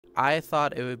I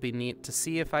thought it would be neat to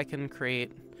see if I can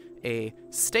create a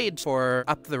stage for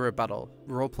Up The Rebuttal,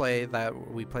 roleplay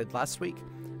that we played last week.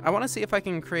 I want to see if I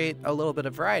can create a little bit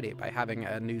of variety by having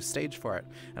a new stage for it,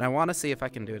 and I want to see if I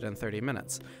can do it in 30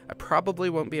 minutes. I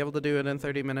probably won't be able to do it in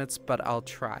 30 minutes, but I'll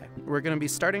try. We're going to be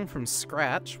starting from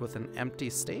scratch with an empty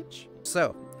stage.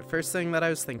 So, the first thing that I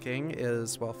was thinking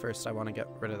is, well, first I want to get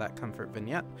rid of that comfort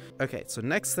vignette. Okay, so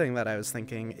next thing that I was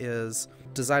thinking is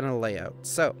design a layout.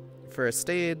 So, for a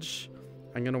stage,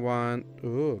 I'm going to want,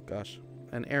 oh gosh,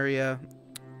 an area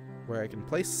where I can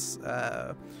place,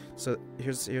 so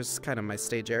here's kind of my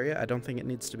stage area. I don't think it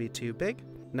needs to be too big.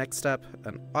 Next up,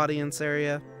 an audience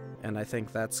area, and I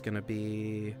think that's gonna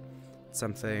be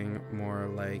something more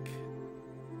like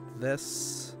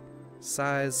this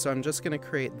size. So I'm just gonna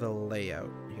create the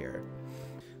layout here.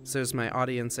 So there's my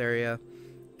audience area,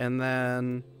 and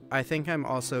then I think I'm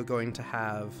also going to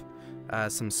have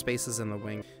some spaces in the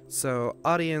wing. So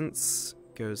audience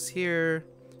goes here,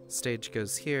 stage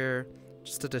goes here,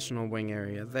 just additional wing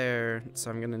area there. So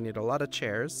I'm gonna need a lot of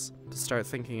chairs to start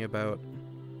thinking about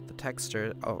the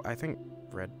texture. Oh, I think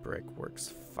red brick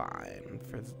works fine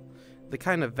for the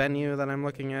kind of venue that I'm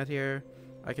looking at here.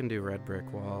 I can do red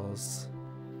brick walls.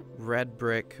 Red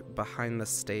brick behind the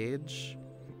stage,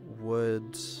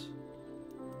 wood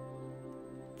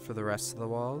for the rest of the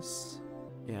walls.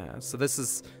 Yeah, so this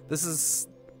is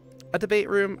a debate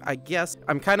room, I guess.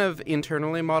 I'm kind of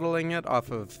internally modeling it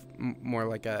off of more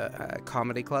like a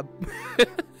comedy club.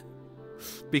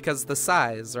 Because the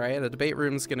size, right? A debate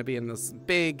room's going to be in this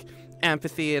big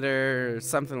amphitheater or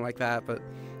something like that, but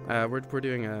we're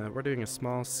doing a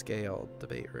small scale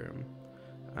debate room.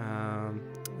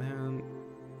 And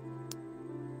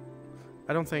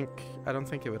I don't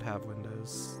think it would have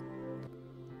windows.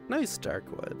 Nice dark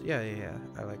wood. Yeah.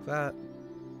 I like that.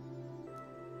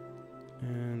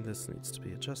 And this needs to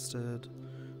be adjusted,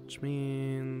 which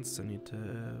means I need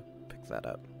to pick that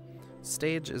up.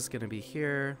 Stage is going to be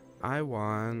here. I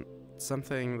want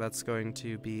something that's going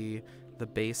to be the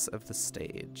base of the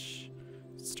stage.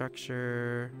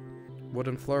 Structure.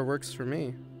 Wooden floor works for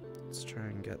me. Let's try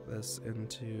and get this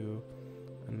into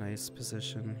a nice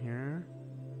position here.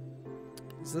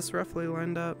 Is this roughly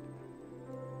lined up?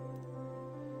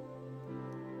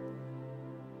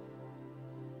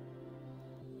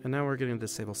 And now we're going to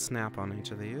disable snap on each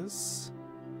of these.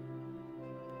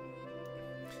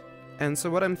 And so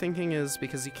what I'm thinking is,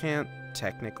 because you can't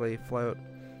technically float,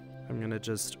 I'm going to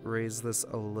just raise this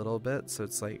a little bit so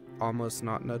it's like almost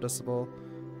not noticeable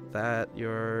that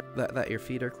your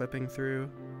feet are clipping through.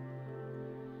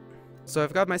 So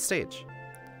I've got my stage.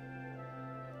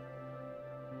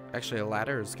 Actually, a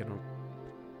ladder is gonna...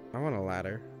 I want a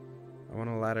ladder. I want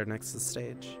a ladder next to the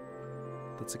stage.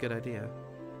 That's a good idea.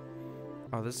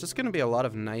 Oh, there's just gonna be a lot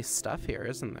of nice stuff here,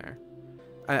 isn't there?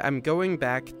 I'm going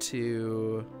back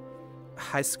to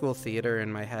high school theater in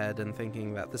my head and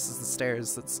thinking that this is the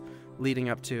stairs that's leading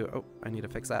up to... Oh, I need to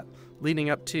fix that. Leading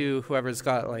up to whoever's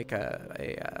got like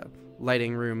a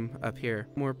lighting room up here.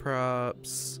 More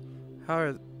props.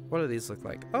 What do these look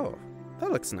like? Oh,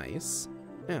 that looks nice.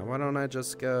 Yeah, why don't I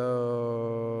just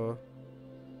go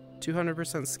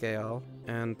 200% scale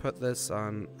and put this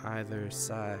on either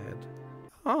side.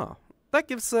 Oh, that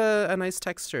gives a nice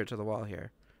texture to the wall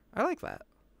here. I like that.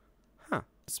 Huh.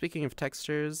 Speaking of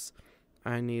textures,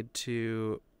 I need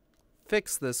to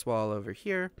fix this wall over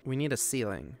here. We need a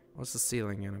ceiling. What's the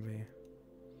ceiling gonna be?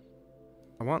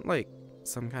 I want like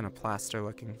some kind of plaster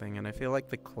looking thing, and I feel like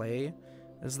the clay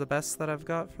is the best that I've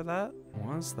got for that.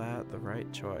 Was that the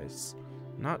right choice?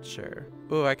 Not sure.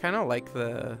 Ooh, I kind of like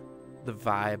the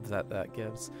vibe that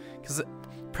gives. Because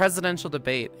presidential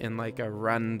debate in like a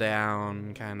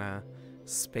rundown kind of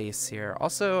space here.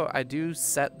 Also, I do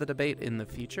set the debate in the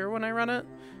future when I run it,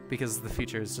 because the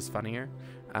future is just funnier.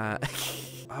 Oh,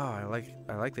 I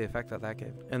like the effect that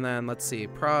gave. And then let's see,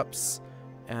 props.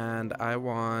 And I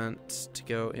want to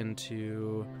go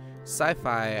into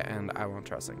sci-fi, and I want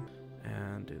trussing.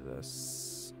 And do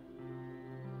this.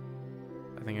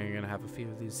 I think I'm gonna have a few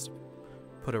of these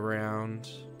put around.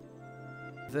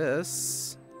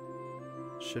 This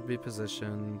should be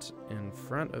positioned in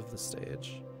front of the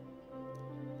stage,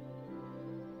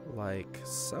 like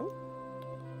so.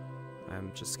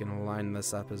 I'm just gonna line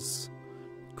this up as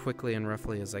quickly and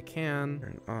roughly as I can.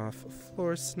 Turn off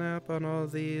floor snap on all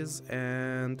of these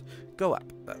and go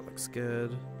up. That looks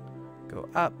good. Go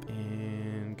up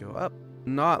and go up.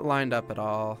 Not lined up at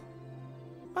all.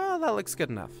 Oh, that looks good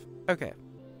enough. Okay.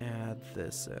 Add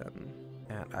this in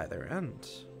at either end.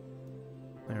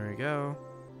 There we go.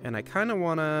 And I kind of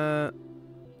want to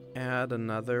add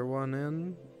another one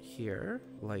in here,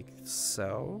 like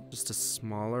so. Just a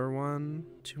smaller one.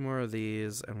 2 more of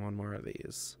these and 1 more of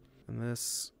these. And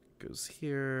this goes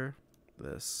here.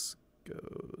 This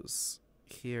goes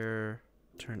here.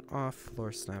 Turn off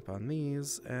floor snap on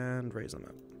these and raise them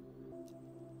up.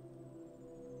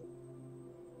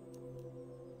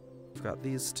 I've got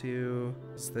these two.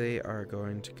 So they are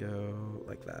going to go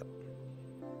like that.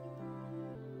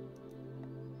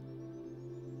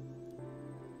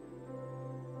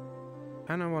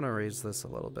 And I want to raise this a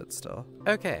little bit still.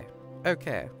 Okay,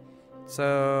 okay.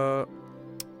 So,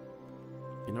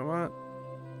 you know what?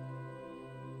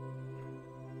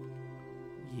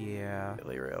 Yeah, I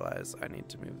really realize I need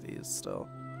to move these still.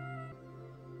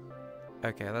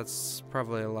 Okay, that's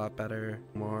probably a lot better,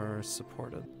 more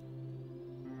supported.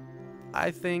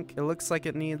 I think it looks like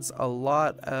it needs a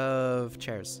lot of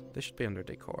chairs. They should be under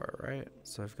decor, right?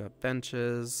 So I've got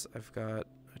benches, I've got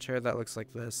a chair that looks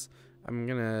like this. I'm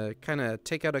gonna kind of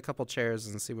take out a couple chairs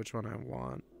and see which one I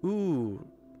want.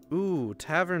 Ooh,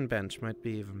 tavern bench might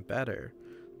be even better.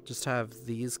 Just have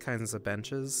these kinds of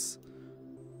benches.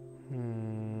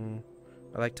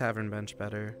 I like tavern bench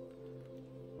better.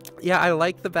 Yeah, I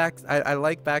like the back. I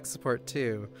like back support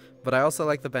too, but I also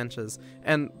like the benches.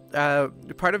 And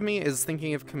part of me is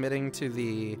thinking of committing to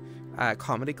the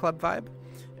comedy club vibe,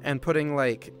 and putting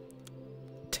like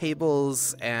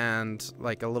tables and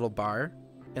like a little bar,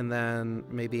 and then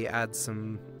maybe add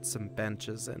some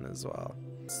benches in as well.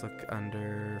 Let's look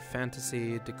under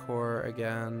fantasy decor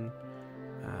again.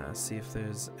 See if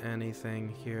there's anything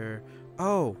here.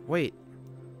 Oh, wait.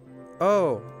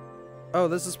 Oh,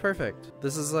 this is perfect.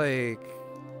 This is like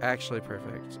actually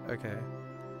perfect. Okay.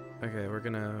 Okay, we're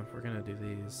gonna do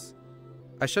these.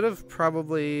 I should have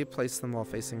probably placed them all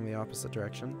facing the opposite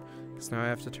direction, because now I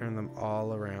have to turn them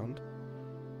all around.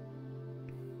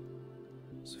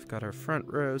 So we've got our front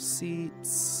row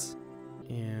seats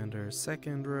and our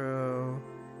second row.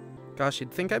 Gosh,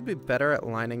 you'd think I'd be better at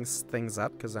lining things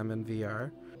up because I'm in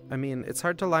VR. I mean, it's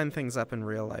hard to line things up in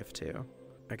real life too.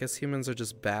 I guess humans are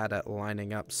just bad at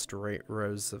lining up straight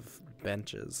rows of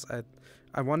benches.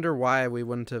 I wonder why we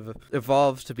wouldn't have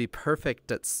evolved to be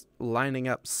perfect at lining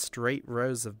up straight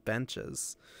rows of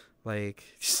benches. Like,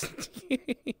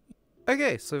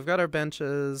 okay, so we've got our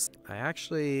benches. I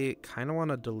actually kind of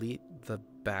want to delete the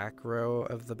back row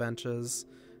of the benches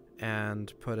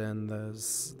and put in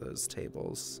those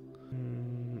tables.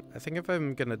 I think if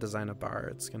I'm gonna design a bar,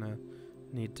 it's gonna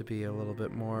need to be a little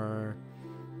bit more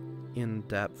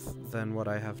in-depth than what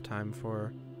I have time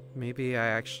for. Maybe I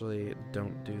actually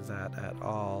don't do that at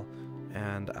all,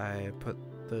 and I put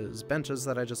those benches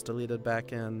that I just deleted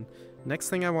back in. Next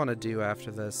thing I want to do after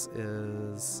this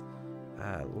is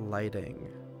lighting.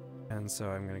 And so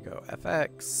I'm gonna go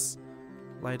FX,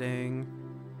 lighting.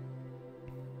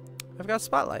 I've got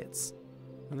spotlights,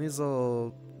 and these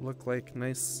will look like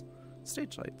nice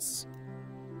stage lights.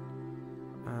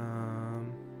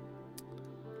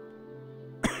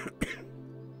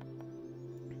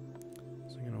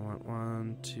 So I'm gonna want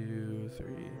 1, 2, 3,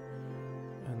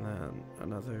 and then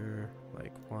another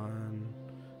like 1,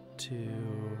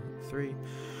 2, 3.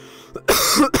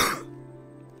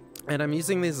 And I'm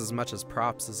using these as much as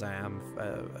props as I am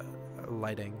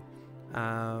lighting.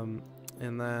 And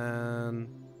then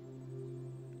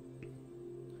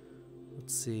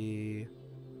let's see.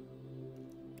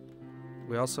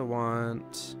 We also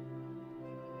want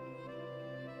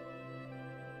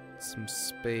some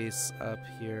space up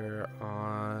here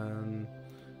on,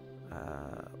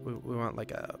 we want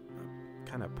like a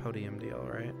kind of podium deal,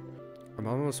 right? I'm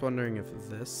almost wondering if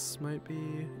this might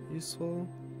be useful.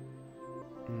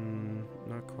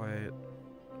 Not quite.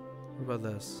 What about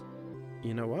this?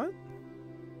 You know what?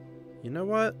 You know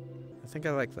what? I think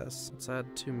I like this. Let's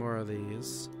add 2 more of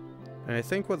these. And I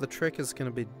think what the trick is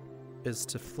going to be is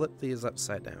to flip these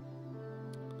upside down.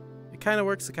 It kind of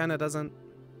works, it kind of doesn't.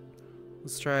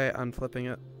 Let's try unflipping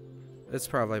it. It's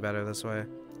probably better this way.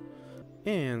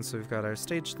 And so we've got our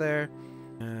stage there.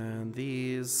 And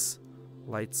these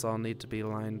lights all need to be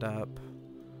lined up.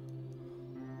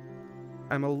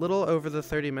 I'm a little over the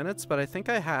 30 minutes, but I think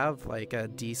I have like a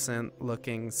decent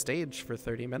looking stage for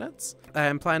 30 minutes.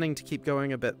 I'm planning to keep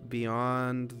going a bit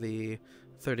beyond the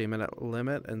 30-minute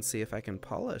limit and see if I can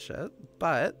polish it,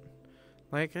 but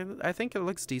like I think it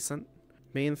looks decent.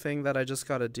 Main thing that I just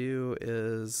gotta do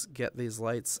is get these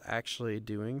lights actually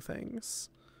doing things.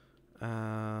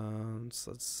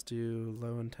 So let's do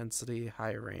low intensity,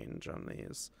 high range on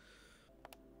these.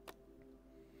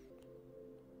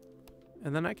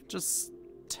 And then I can just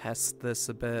test this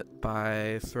a bit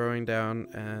by throwing down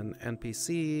an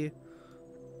NPC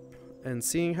and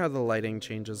seeing how the lighting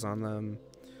changes on them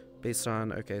based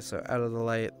on, okay, so out of the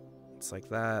light, it's like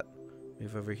that.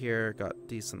 Move over here, got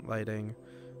decent lighting.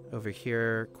 Over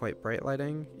here, quite bright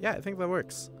lighting. Yeah, I think that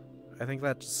works. I think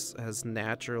that just has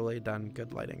naturally done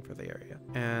good lighting for the area.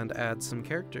 And add some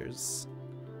characters.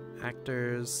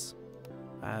 Actors.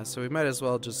 So we might as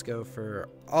well just go for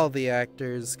all the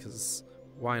actors, because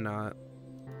why not?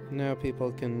 Now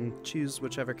people can choose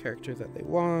whichever character that they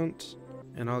want.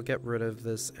 And I'll get rid of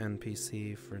this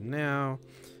NPC for now.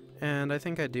 And I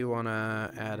think I do want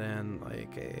to add in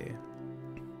like a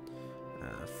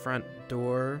front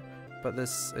door, but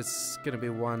it's going to be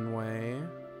one way.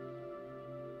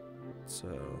 So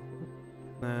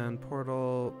then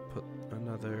portal, put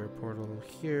another portal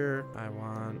here. I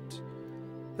want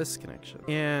this connection.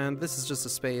 And this is just a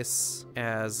space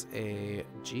as a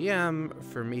GM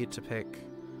for me to pick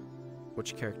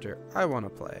which character I want to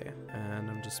play. And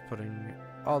I'm just putting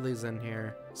all these in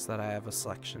here so that I have a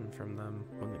selection from them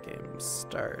when the game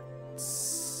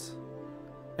starts.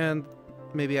 And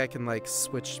maybe I can like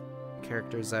switch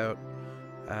characters out,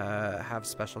 have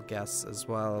special guests as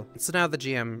well. So now the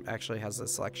GM actually has a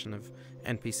selection of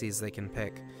NPCs they can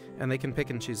pick, and they can pick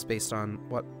and choose based on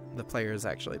what the players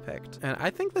actually picked. And I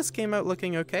think this came out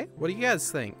looking okay. What do you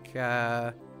guys think?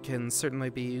 Can certainly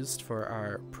be used for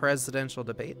our presidential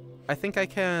debate. I think I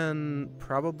can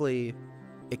probably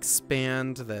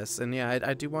expand this, and yeah,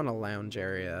 I do want a lounge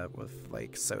area with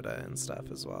like soda and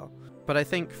stuff as well. But I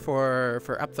think for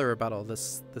Up The Rebuttal,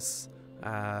 this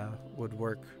would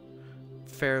work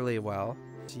fairly well.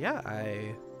 Yeah,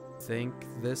 I think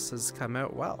this has come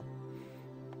out well.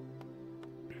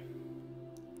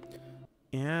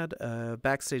 Add a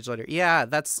backstage later. Yeah,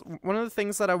 that's one of the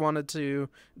things that I wanted to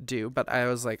do, but I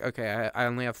was like, okay, I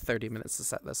only have 30 minutes to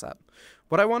set this up.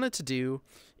 What I wanted to do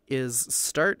is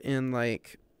start in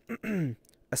like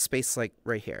a space like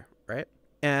right here, right?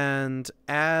 And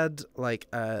add like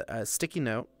a sticky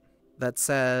note that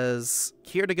says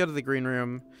here to go to the green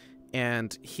room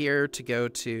and here to go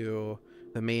to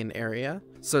the main area.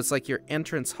 So it's like your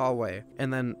entrance hallway,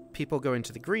 and then people going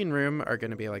to the green room are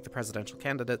going to be like the presidential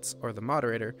candidates or the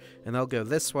moderator, and they'll go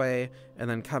this way and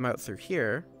then come out through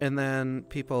here, and then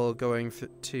people going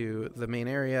to the main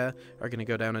area are going to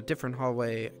go down a different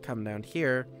hallway, come down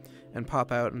here and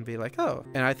pop out and be like, oh.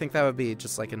 And I think that would be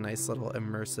just like a nice little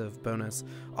immersive bonus.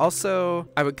 Also,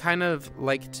 I would kind of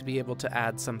like to be able to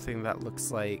add something that looks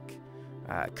like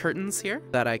curtains here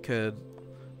that I could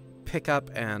pick up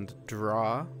and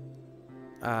draw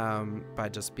by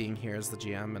just being here as the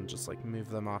GM and just like move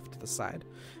them off to the side.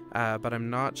 But I'm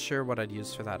not sure what I'd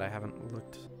use for that. I haven't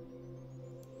looked.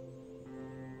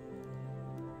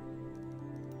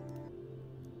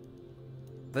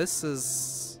 This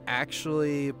is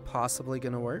actually possibly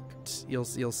gonna work. You'll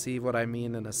see what I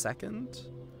mean in a second.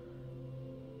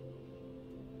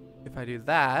 If I do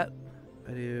that,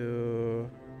 I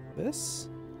do this.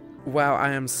 Wow, I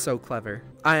am so clever.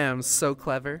 I am so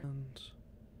clever.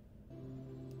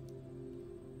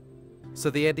 So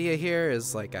the idea here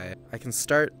is like I can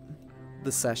start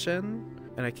the session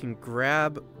and I can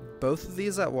grab both of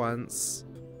these at once.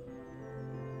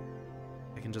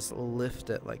 I can just lift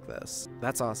it like this.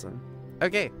 That's awesome.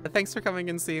 Okay, thanks for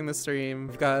coming and seeing the stream.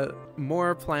 I've got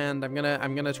more planned. I'm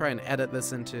gonna try and edit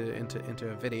this into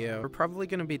a video. We're probably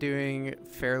gonna be doing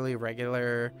fairly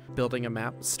regular building a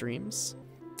map streams.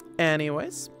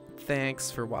 Anyways,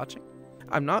 thanks for watching.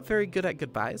 I'm not very good at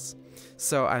goodbyes,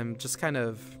 so I'm just kind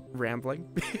of rambling.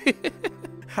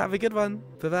 Have a good one.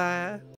 Bye-bye.